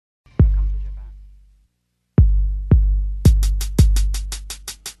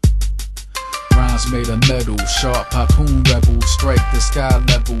arms made of metal. Sharp harpoon rebels strike the sky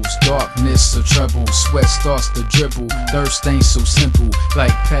levels. Darkness a treble, sweat starts to dribble. Thirst ain't so simple,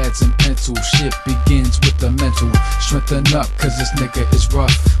 like pads and pencils. Shit begins with the mental. Strengthen up, cause this nigga is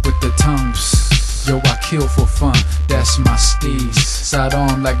rough with the tongues. Yo, I kill for fun, that's my steez. Side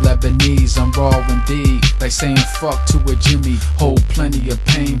on like Lebanese, I'm raw indeed. Like saying fuck to a Jimmy. Hold plenty of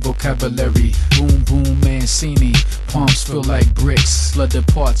pain, vocabulary. Boom boom Mancini, palms feel like bricks. Flooded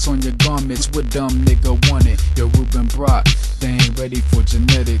parts on your garments, what dumb nigga want it? Yo, Rueben Brock, they ain't ready for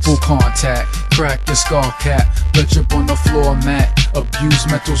genetics. Full contact, crack your skull cap. Blood drip on the floor mat. Abuse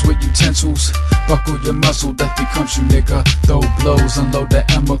metals with utensils. Buckle your muzzle, that becomes you nigga. Throw blows, unload the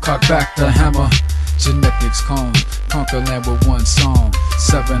ammo, cock back the hammer. Gneticz conquer land with one song.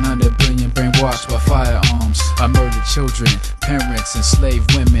 700 billion brainwashed by firearms. I murdered children, parents,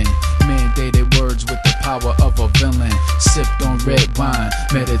 enslaved women. Mandated words with the power of a villain. Sipped on red wine,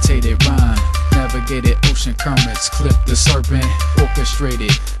 meditated rhyme. Navigated ocean currents, clipped the serpent.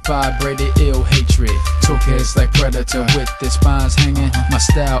 Orchestrated, vibrated ill hatred. Took heads like predator with their spines hanging. My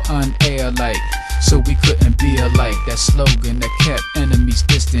style unair-like, so we couldn't be alike. That slogan that kept enemies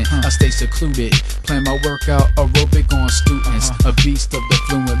distant. I stay secluded, plan my workout aerobic on students. A beast of the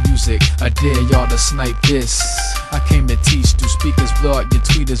fluent music, I dare y'all to snipe this. I came to teach, through speakers blow out your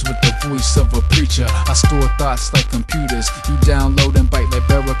tweeters with the voice of a preacher. I store thoughts like computers, you download and bite like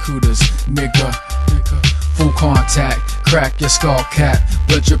barracudas. Nigga, full contact, crack your skull cap.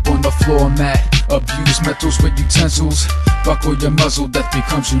 Blood drip on the floor mat. Abuse metals with utensils. Buckle your muzzle, death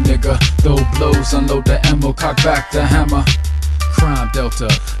becomes you nigga. Throw blows, unload the ammo, cock back the hammer. Crime Delta,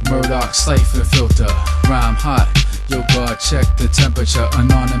 Murdoch, Cypher filter. Rhyme hot, yo God check the temperature.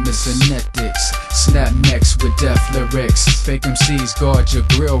 Anonymous and Gneticz, snap necks with death lyrics. Fake MCs guard your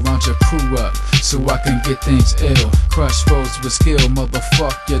grill, round your crew up, so I can get things ill. Crush foes with skill,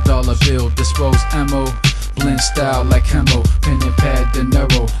 motherfuck your dollar bill. Dispose ammo, blend style like Hemo. Pen and pad De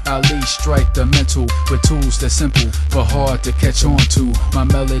Niro, Ali strike the mental with tools that's simple but hard to catch on to. My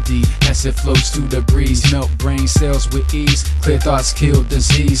melody as it flows through the breeze, melt brain cells with ease. Clear thoughts kill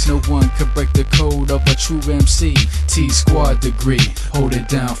disease. No one could break the code of a true MC. T-Squad degree, hold it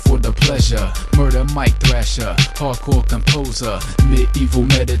down for the pleasure. Murder Mike Thrasher, hardcore composer. Medieval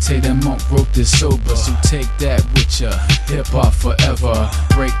meditating monk wrote this sober, so take that with ya. Hip hop forever.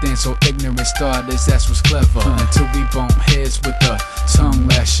 Breakdance so ignorant starters, that's what's clever. Until we bump heads with the tongue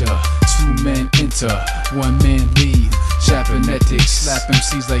lasher. 2 men enter, 1 man leave. Japaneticz, slap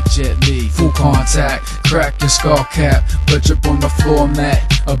MCs like Jet Li. Full contact, crack your skull cap. Blood drip on the floor mat.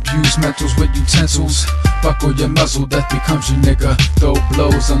 Abuse metals with utensils. Buckle your muzzle, death becomes you nigga. Throw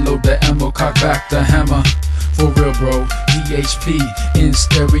blows, unload the ammo, cock back the hammer. For real bro, DHP in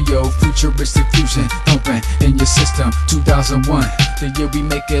stereo, futuristic fusion thumping in your system. 2001, the year we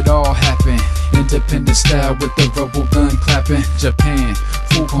make it all happen. Independent style with the verbal gun clapping. Japan,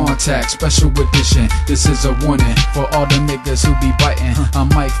 full contact, special edition. This is a warning for all the niggas who be biting. I'm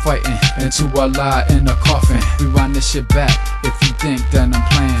Mike fighting into a lie in a coffin. Rewind this shit back if you think that I'm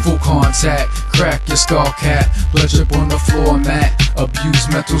playing. Full contact, crack your skull cap. Blood drip on the floor mat. Abuse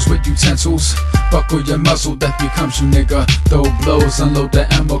metals with utensils. Buckle your muzzle, that becomes you nigga. Throw blows, unload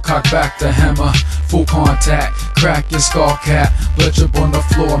the ammo, cock back the hammer. Full contact, crack your skull cap. Blood drip on the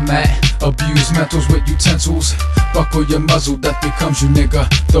floor mat. Abuse metals with utensils. Buckle your muzzle, that becomes you nigga.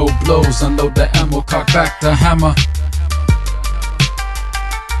 Throw blows, unload the ammo, cock back the hammer.